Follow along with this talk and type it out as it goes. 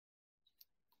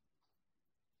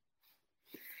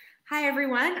Hi,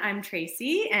 everyone. I'm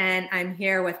Tracy, and I'm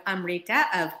here with Amrita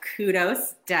of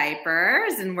Kudos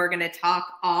Diapers, and we're going to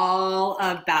talk all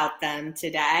about them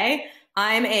today.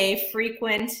 I'm a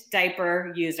frequent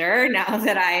diaper user now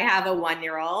that I have a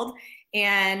 1-year-old.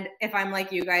 And if I'm like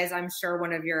you guys, I'm sure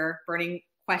one of your burning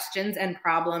questions and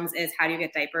problems is how do you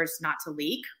get diapers not to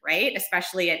leak, right?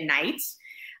 Especially at night.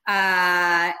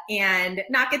 And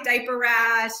not get diaper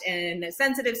rash and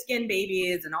sensitive skin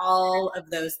babies and all of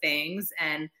those things.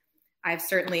 And I've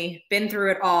certainly been through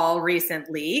it all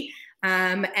recently.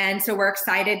 And so we're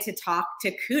excited to talk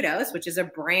to Kudos, which is a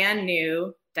brand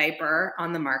new diaper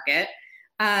on the market.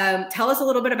 Tell us a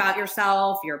little bit about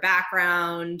yourself, your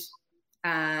background,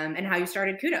 and how you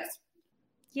started Kudos.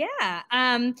 Yeah.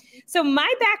 So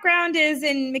my background is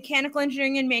in mechanical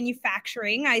engineering and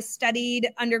manufacturing. I studied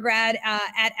undergrad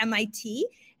at MIT.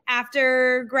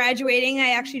 After graduating, I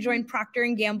actually joined Procter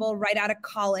 & Gamble right out of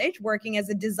college, working as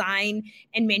a design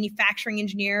and manufacturing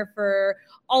engineer for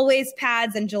Always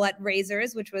pads and Gillette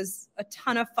razors, which was a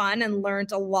ton of fun and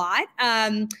learned a lot.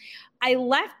 I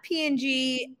left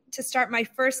P&G to start my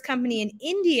first company in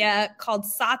India called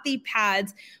Sathi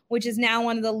Pads, which is now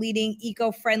one of the leading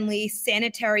eco-friendly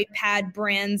sanitary pad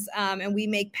brands. And we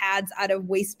make pads out of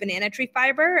waste banana tree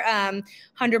fiber, 100%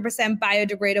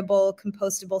 biodegradable,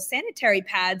 compostable sanitary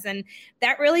pads. And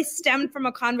that really stemmed from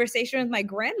a conversation with my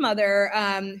grandmother,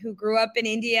 who grew up in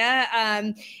India.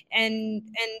 And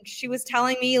she was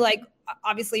telling me, like,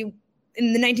 obviously,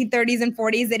 in the 1930s and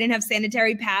 40s, they didn't have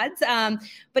sanitary pads.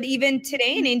 But even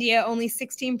today in India, only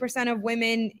 16% of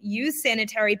women use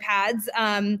sanitary pads.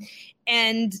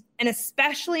 And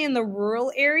especially in the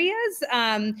rural areas,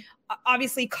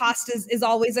 obviously cost is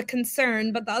always a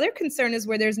concern. But the other concern is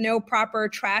where there's no proper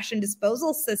trash and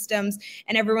disposal systems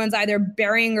and everyone's either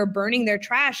burying or burning their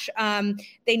trash.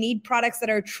 They need products that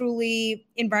are truly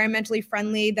environmentally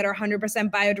friendly, that are 100%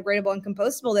 biodegradable and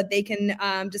compostable, that they can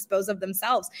dispose of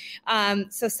themselves.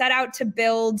 So set out to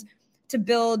build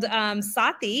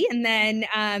Sathi, and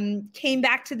then came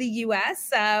back to the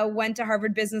US, went to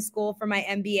Harvard Business School for my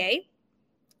MBA,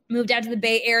 moved out to the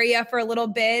Bay Area for a little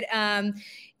bit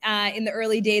in the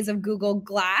early days of Google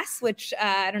Glass, which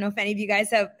I don't know if any of you guys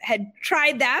had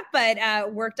tried that,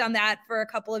 but worked on that for a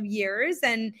couple of years.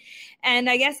 And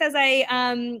I guess as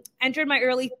I entered my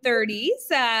early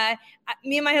 30s,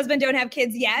 me and my husband don't have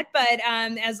kids yet, but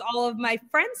as all of my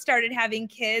friends started having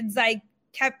kids, I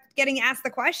kept getting asked the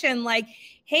question, like,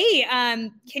 hey,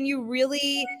 can you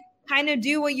really kind of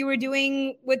do what you were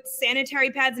doing with sanitary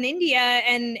pads in India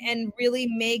and really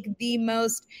make the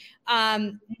most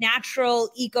natural,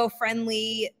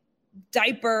 eco-friendly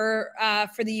diaper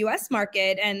for the US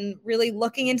market? And really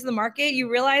looking into the market, you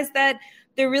realize that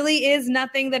there really is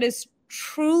nothing that is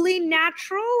truly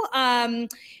natural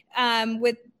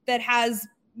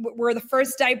we're the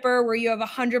first diaper where you have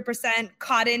 100%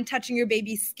 cotton touching your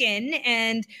baby's skin,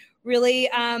 and really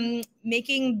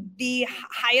making the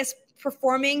best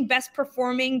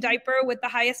performing diaper with the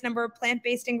highest number of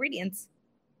plant-based ingredients.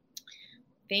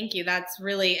 Thank you. That's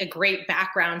really a great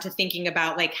background to thinking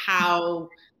about, like, how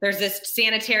there's this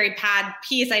sanitary pad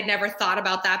piece. I'd never thought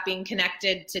about that being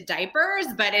connected to diapers,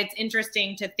 but it's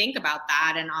interesting to think about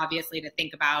that, and obviously to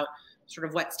think about sort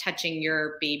of what's touching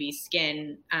your baby's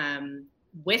skin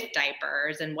with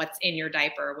diapers and what's in your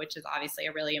diaper, which is obviously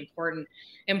a really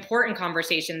important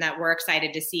conversation that we're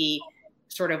excited to see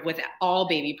sort of with all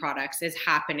baby products is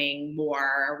happening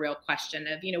more. A real question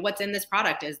of, what's in this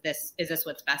product? Is this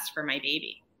what's best for my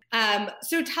baby?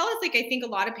 So tell us, like, I think a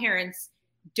lot of parents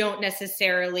don't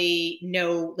necessarily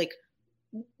know, like,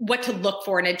 what to look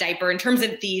for in a diaper in terms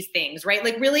of these things, right?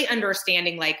 Like, really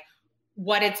understanding, like,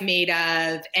 what it's made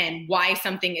of and why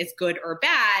something is good or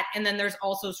bad. And then there's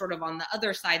also sort of on the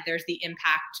other side, there's the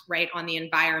impact, right, on the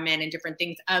environment and different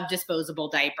things of disposable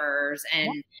diapers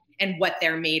and what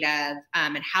they're made of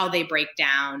and how they break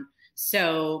down.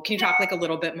 So can you talk like a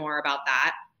little bit more about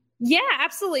that? Yeah,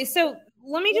 absolutely. So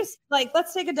let me just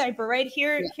let's take a diaper right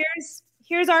here. Yeah.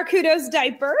 Here's our Kudos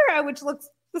diaper, which looks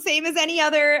the same as any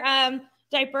other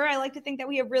diaper. I like to think that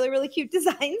we have really, really cute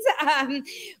designs.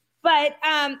 But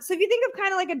so if you think of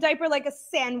kind of like a diaper, like a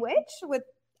sandwich with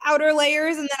outer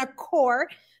layers and then a core.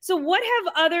 So what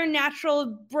have other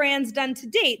natural brands done to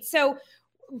date? So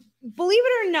believe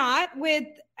it or not, with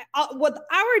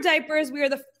our diapers, we are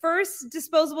the first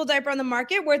disposable diaper on the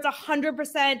market where it's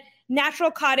 100%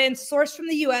 natural cotton sourced from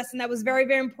the US. And that was very,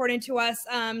 very important to us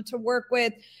to work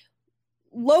with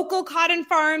local cotton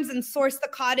farms and source the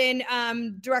cotton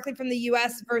directly from the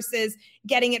US versus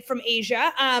getting it from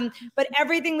Asia. But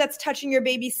everything that's touching your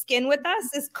baby's skin with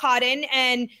us is cotton,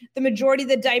 and the majority of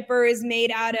the diaper is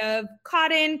made out of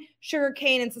cotton,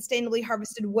 sugarcane, and sustainably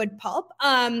harvested wood pulp.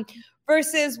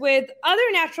 Versus with other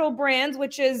natural brands,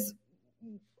 which is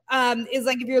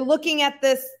like if you're looking at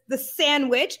the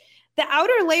sandwich, the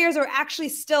outer layers are actually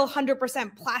still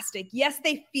 100% plastic. Yes,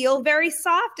 they feel very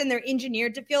soft and they're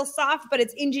engineered to feel soft, but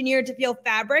it's engineered to feel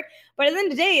fabric. But at the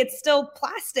end of the day, it's still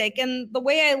plastic. And the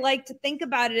way I like to think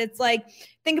about it, it's like,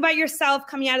 think about yourself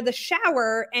coming out of the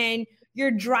shower and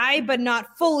you're dry, but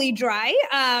not fully dry.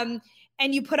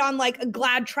 And you put on like a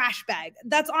Glad trash bag.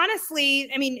 That's honestly,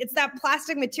 I mean, it's that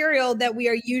plastic material that we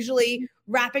are usually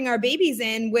wrapping our babies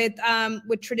in with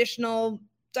traditional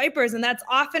diapers. And that's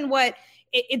often what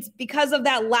it's because of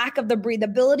that lack of the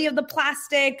breathability of the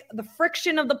plastic, the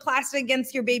friction of the plastic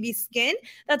against your baby's skin.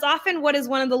 That's often what is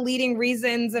one of the leading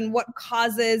reasons and what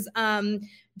causes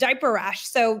diaper rash.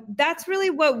 So that's really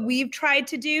what we've tried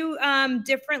to do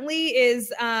differently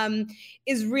is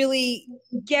really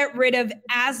get rid of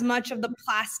as much of the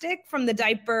plastic from the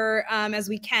diaper as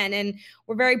we can. And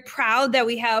we're very proud that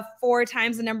we have 4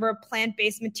 times the number of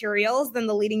plant-based materials than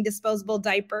the leading disposable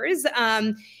diapers.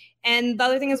 And the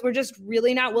other thing is we're just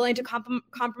really not willing to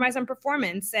compromise on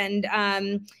performance. And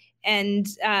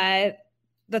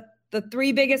the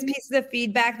 3 biggest pieces of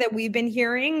feedback that we've been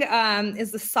hearing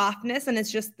is the softness, and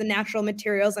it's just the natural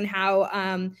materials and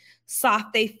how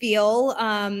soft they feel,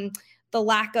 the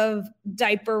lack of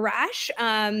diaper rash,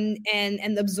 and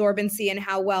the absorbency and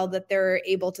how well that they're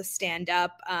able to stand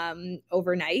up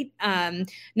overnight.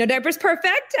 No diaper's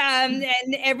perfect, and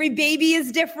every baby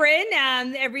is different.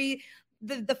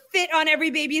 The fit on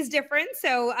every baby is different.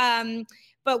 So,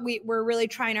 but we're really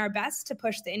trying our best to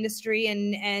push the industry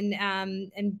and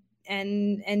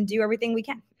do everything we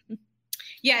can.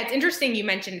 Yeah, it's interesting you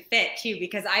mentioned fit too,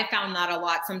 because I found that a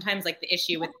lot. Sometimes like the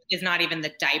issue is not even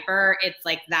the diaper. It's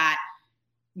like that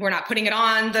we're not putting it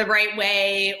on the right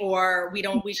way, or we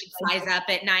should size up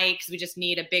at night because we just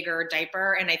need a bigger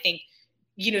diaper. And I think,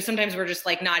 sometimes we're just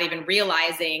like not even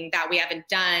realizing that we haven't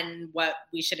done what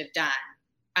we should have done.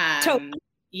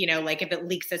 Like if it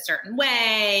leaks a certain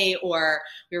way, or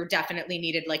we definitely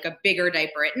needed like a bigger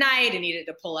diaper at night and needed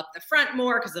to pull up the front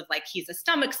more because of like he's a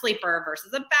stomach sleeper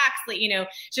versus a back sleep,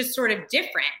 just sort of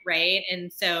different, right?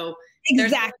 And so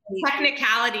exactly. There's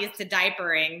technicalities to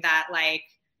diapering that like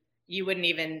you wouldn't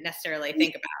even necessarily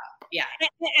think about. Yeah.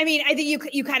 I mean, I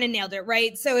think you kind of nailed it,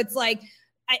 right? So it's like,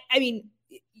 I mean,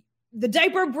 the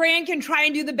diaper brand can try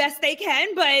and do the best they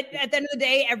can, but at the end of the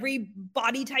day, every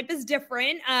body type is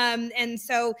different. And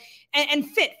so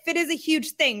fit is a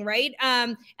huge thing, right?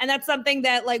 And that's something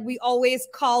that like we always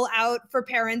call out for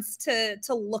parents to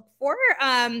look for,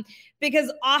 because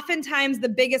oftentimes the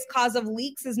biggest cause of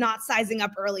leaks is not sizing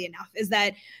up early enough, is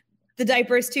that the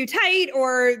diaper is too tight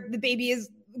or the baby is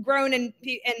grown and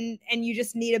you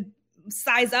just need a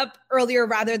size up earlier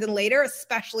rather than later,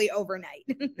 especially overnight.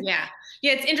 Yeah.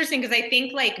 It's interesting because I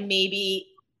think like maybe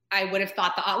I would have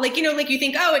thought like you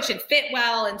think, oh, it should fit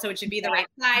well. And so it should be the right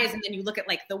size. And then you look at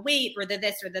like the weight or the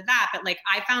this or the that. But like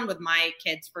I found with my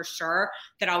kids for sure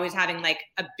that always having like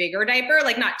a bigger diaper,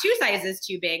 like not 2 sizes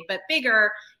too big, but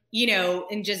bigger,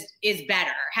 and just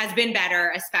has been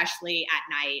better, especially at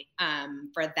night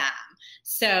for them.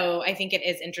 So I think it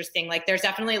is interesting. Like there's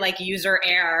definitely like user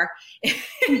error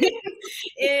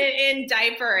in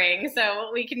diapering.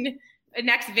 So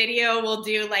next video we'll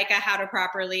do like a how to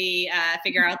properly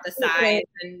figure out the size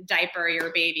and diaper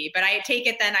your baby. But I take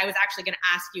it then I was actually going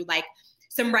to ask you like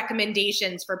some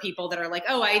recommendations for people that are like,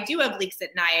 oh, I do have leaks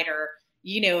at night, or,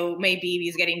 my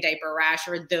baby's getting diaper rash,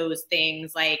 or those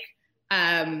things like,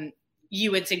 you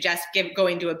would suggest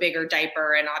going to a bigger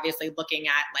diaper and obviously looking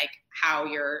at like how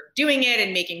you're doing it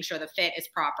and making sure the fit is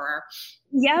proper.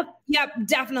 Yep,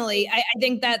 definitely. I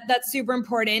think that's super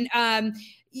important.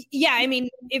 Yeah, I mean,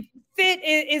 if fit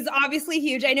is obviously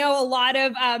huge. I know a lot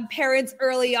of parents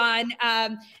early on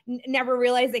never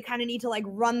realize they kind of need to like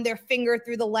run their finger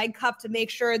through the leg cuff to make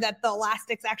sure that the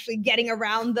elastic's actually getting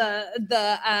around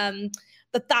the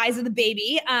thighs of the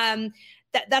baby.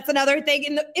 That's another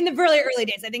thing in the really early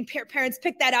days. I think parents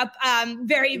pick that up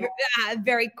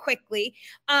very quickly.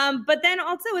 But then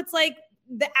also it's like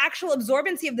the actual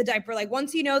absorbency of the diaper. Like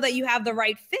once you know that you have the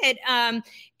right fit,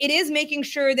 it is making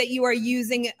sure that you are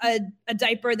using a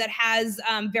diaper that has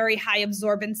very high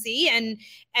absorbency.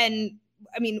 And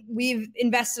I mean, we've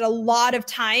invested a lot of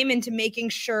time into making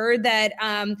sure that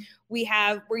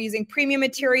we're using premium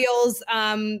materials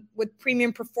with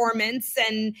premium performance,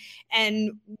 and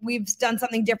we've done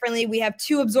something differently. We have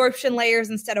 2 absorption layers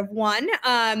instead of 1.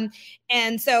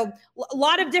 And so a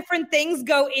lot of different things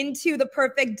go into the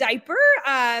perfect diaper.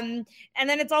 And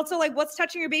then it's also like what's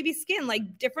touching your baby's skin, like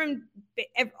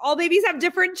all babies have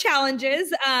different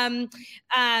challenges. And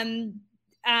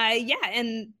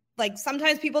like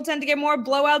sometimes people tend to get more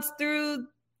blowouts through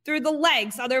the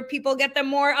legs. Other people get them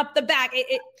more up the back.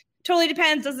 It totally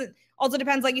depends. Also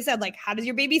depends, like you said, like how does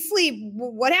your baby sleep?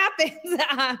 What happens?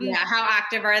 How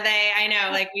active are they? I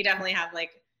know, like we definitely have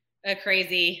like a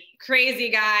crazy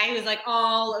guy who's like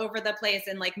all over the place,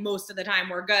 and like most of the time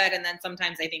we're good, and then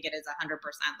sometimes I think it is 100%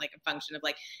 like a function of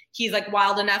like he's like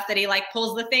wild enough that he like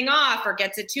pulls the thing off or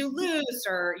gets it too loose,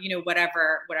 or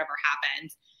whatever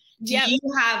happens. Do you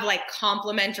have like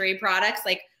complementary products?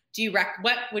 Like,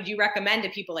 what would you recommend to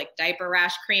people, like diaper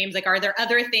rash creams? Like, are there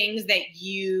other things that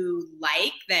you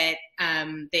like that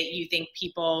you think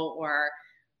people, or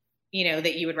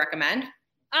that you would recommend?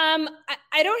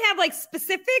 I don't have like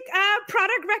specific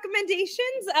product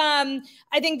recommendations.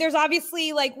 I think there's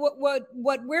obviously like what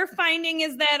we're finding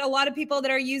is that a lot of people that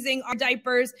are using our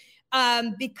diapers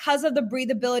because of the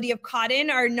breathability of cotton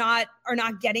are not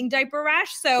getting diaper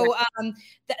rash. So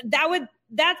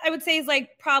that I would say is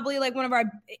like probably like one of our,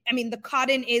 I mean, the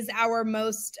cotton is our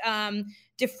most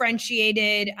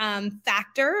differentiated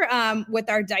factor with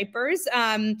our diapers.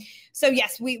 So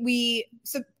yes,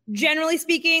 so generally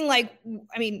speaking, like,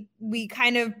 I mean, we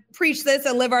kind of preach this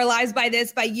and live our lives by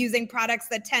this, by using products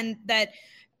that tend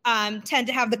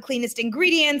to have the cleanest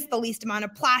ingredients, the least amount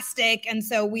of plastic. And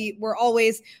so we're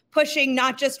always pushing,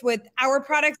 not just with our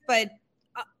products, but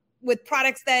with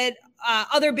products that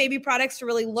other baby products, to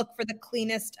really look for the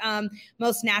cleanest,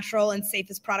 most natural and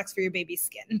safest products for your baby's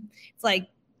skin. It's like,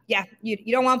 yeah,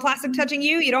 you don't want plastic touching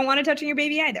you. You don't want it touching your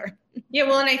baby either. Yeah.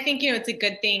 Well, and I think, it's a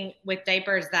good thing with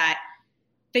diapers that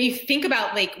you think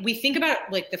about, like, we think about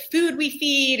like the food we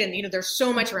feed, and, there's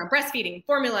so much around breastfeeding,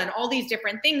 formula, and all these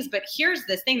different things. But here's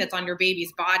this thing that's on your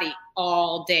baby's body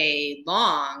all day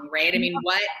long, right? I mean,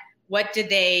 what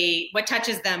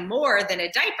touches them more than a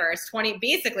diaper? It's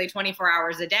basically 24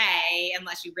 hours a day,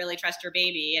 unless you really trust your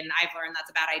baby. And I've learned that's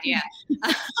a bad idea.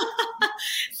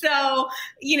 So,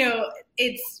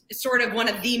 it's sort of one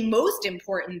of the most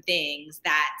important things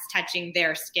that's touching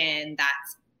their skin,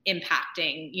 that's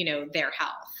impacting, their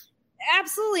health.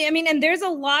 Absolutely. I mean, and there's a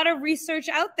lot of research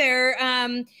out there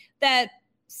that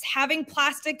having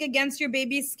plastic against your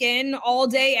baby's skin all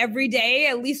day, every day,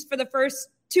 at least for the first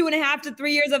 2.5 to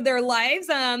 3 years of their lives,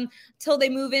 till they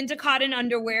move into cotton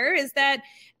underwear, is that,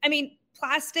 I mean,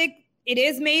 plastic, it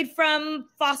is made from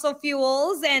fossil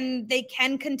fuels, and they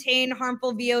can contain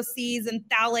harmful VOCs and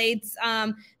phthalates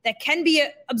that can be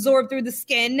absorbed through the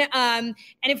skin. And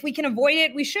if we can avoid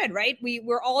it, we should, right?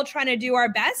 We're all trying to do our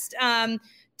best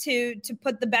to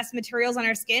put the best materials on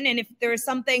our skin. And if there is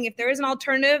an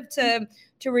alternative to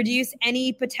reduce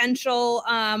any potential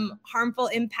harmful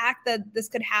impact that this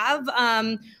could have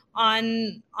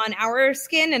on our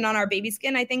skin and on our baby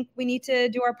skin, I think we need to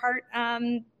do our part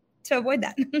to avoid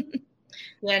that.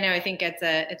 Yeah, no, I think it's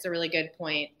a really good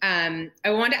point. I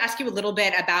wanted to ask you a little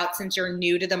bit about, since you're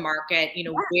new to the market,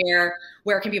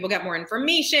 where can people get more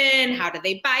information? How do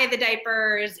they buy the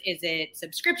diapers? Is it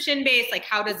subscription based? Like,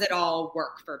 how does it all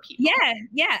work for people?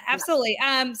 Yeah, absolutely.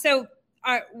 So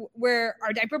our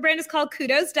diaper brand is called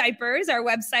Kudos Diapers. Our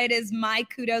website is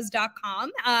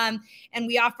mykudos.com. And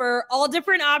we offer all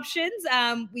different options.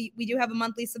 We do have a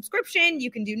monthly subscription.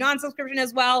 You can do non-subscription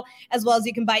as well as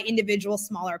you can buy individual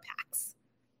smaller packs.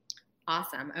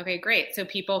 Awesome. Okay, great. So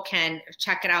people can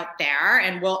check it out there,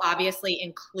 and we'll obviously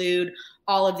include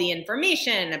all of the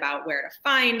information about where to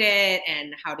find it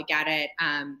and how to get it,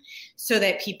 so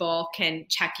that people can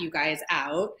check you guys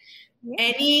out. Yeah.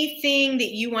 Anything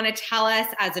that you want to tell us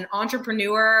as an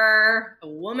entrepreneur, a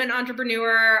woman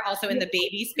entrepreneur, also in the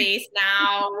baby space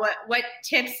now? What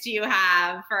tips do you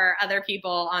have for other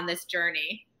people on this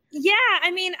journey? Yeah,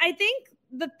 I mean, I think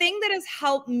the thing that has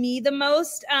helped me the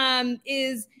most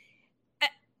is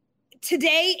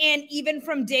today, and even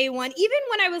from day one, even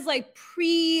when I was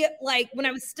when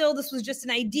I was still, this was just an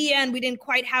idea and we didn't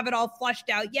quite have it all flushed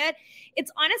out yet,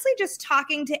 it's honestly just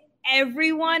talking to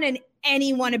everyone and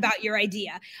anyone about your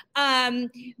idea.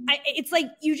 It's like,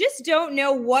 you just don't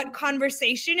know what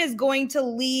conversation is going to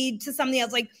lead to something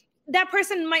else. Like, that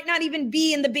person might not even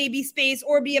be in the baby space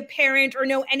or be a parent or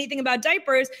know anything about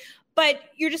diapers, but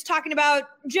you're just talking about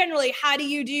generally, how do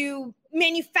you do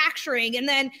manufacturing? And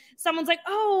then someone's like,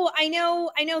 oh, I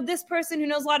know this person who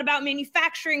knows a lot about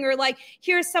manufacturing, or like,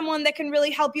 here's someone that can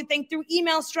really help you think through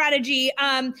email strategy.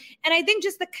 And I think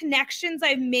just the connections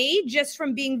I've made just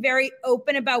from being very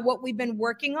open about what we've been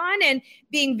working on and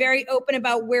being very open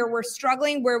about where we're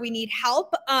struggling, where we need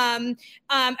help,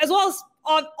 as well as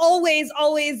always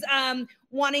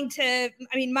wanting to,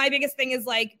 I mean, my biggest thing is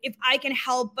like, if I can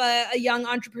help a young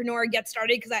entrepreneur get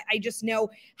started, because I just know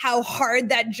how hard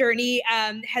that journey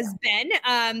has been.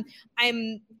 I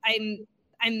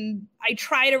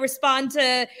try to respond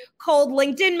to cold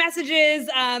LinkedIn messages.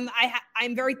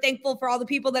 I'm very thankful for all the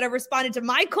people that have responded to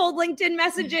my cold LinkedIn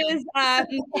messages,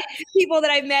 people that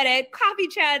I've met at coffee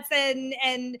chats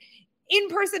and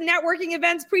in-person networking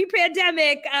events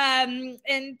pre-pandemic,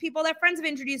 and people that friends have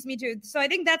introduced me to. So I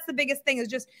think that's the biggest thing, is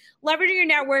just leveraging your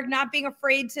network, not being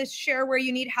afraid to share where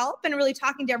you need help, and really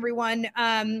talking to everyone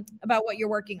about what you're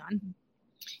working on.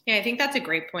 Yeah, I think that's a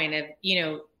great point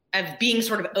of being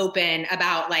sort of open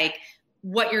about like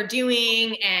what you're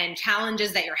doing and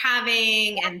challenges that you're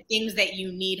having and things that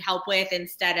you need help with,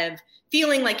 instead of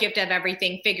feeling like you have to have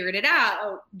everything figured it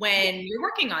out when you're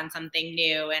working on something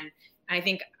new. And I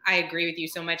think I agree with you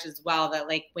so much as well, that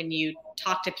like when you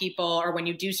talk to people or when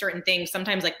you do certain things,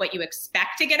 sometimes like what you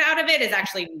expect to get out of it is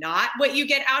actually not what you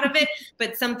get out of it,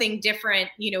 but something different,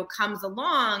 comes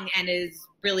along and is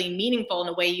really meaningful in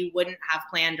a way you wouldn't have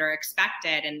planned or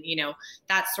expected. And,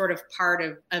 that's sort of part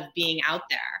of being out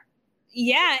there.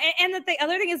 Yeah. And the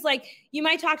other thing is, like, you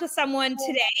might talk to someone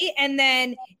today and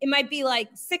then it might be like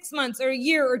 6 months or a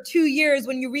year or 2 years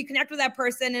when you reconnect with that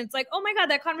person. And it's like, oh my God,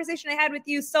 that conversation I had with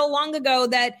you so long ago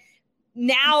that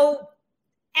now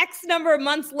X number of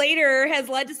months later has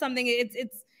led to something.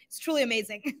 It's truly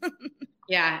amazing.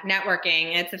 Yeah.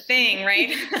 Networking. It's a thing,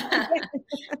 right?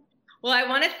 Well, I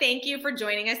want to thank you for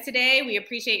joining us today. We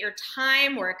appreciate your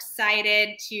time. We're excited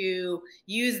to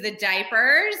use the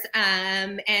diapers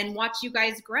and watch you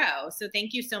guys grow. So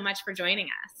thank you so much for joining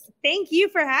us. Thank you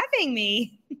for having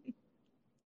me.